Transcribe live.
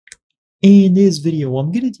In this video,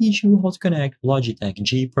 I'm going to teach you how to connect Logitech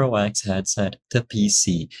G Pro X headset to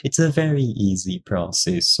PC. It's a very easy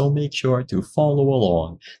process, so make sure to follow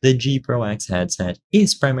along. The G Pro X headset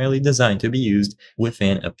is primarily designed to be used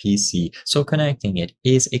within a PC, so connecting it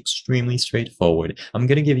is extremely straightforward. I'm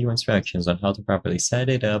going to give you instructions on how to properly set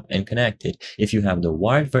it up and connect it if you have the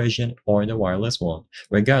wired version or the wireless one.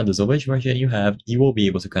 Regardless of which version you have, you will be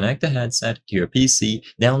able to connect the headset to your PC,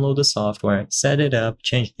 download the software, set it up,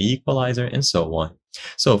 change the equalizer, and so on.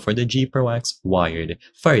 So for the G Pro X wired,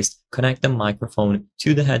 first connect the microphone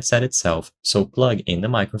to the headset itself. So plug in the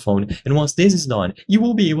microphone, and once this is done, you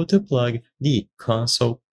will be able to plug the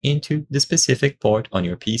console into the specific port on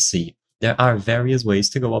your PC. There are various ways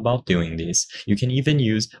to go about doing this. You can even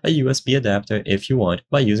use a USB adapter if you want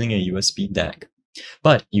by using a USB DAC.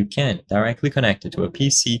 But you can directly connect it to a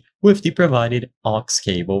PC with the provided aux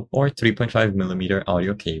cable or 3.5mm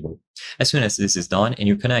audio cable. As soon as this is done and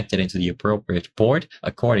you connect it into the appropriate port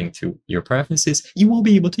according to your preferences, you will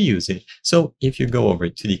be able to use it. So if you go over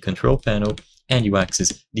to the control panel and you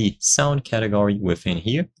access the sound category within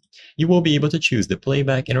here, you will be able to choose the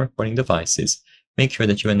playback and recording devices. Make sure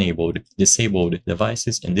that you disabled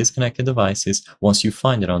devices and disconnected devices. Once you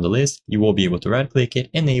find it on the list, you will be able to right-click it,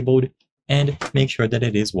 enabled, and make sure that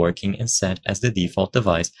it is working and set as the default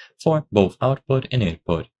device for both output and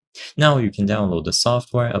input. Now you can download the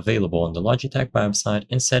software available on the Logitech website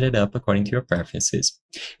and set it up according to your preferences.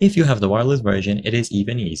 If you have the wireless version, it is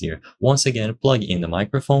even easier. Once again, plug in the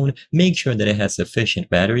microphone, make sure that it has sufficient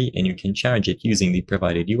battery and you can charge it using the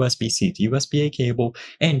provided USB-C to USB-A cable,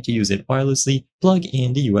 and to use it wirelessly, plug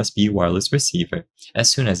in the USB wireless receiver.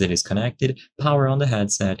 As soon as it is connected, power on the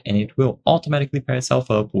headset and it will automatically pair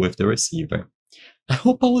itself up with the receiver. I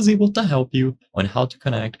hope I was able to help you on how to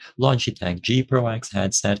connect Logitech G Pro X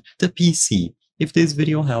headset to PC. If this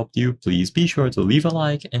video helped you, please be sure to leave a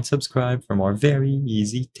like and subscribe for more very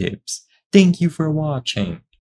easy tips. Thank you for watching.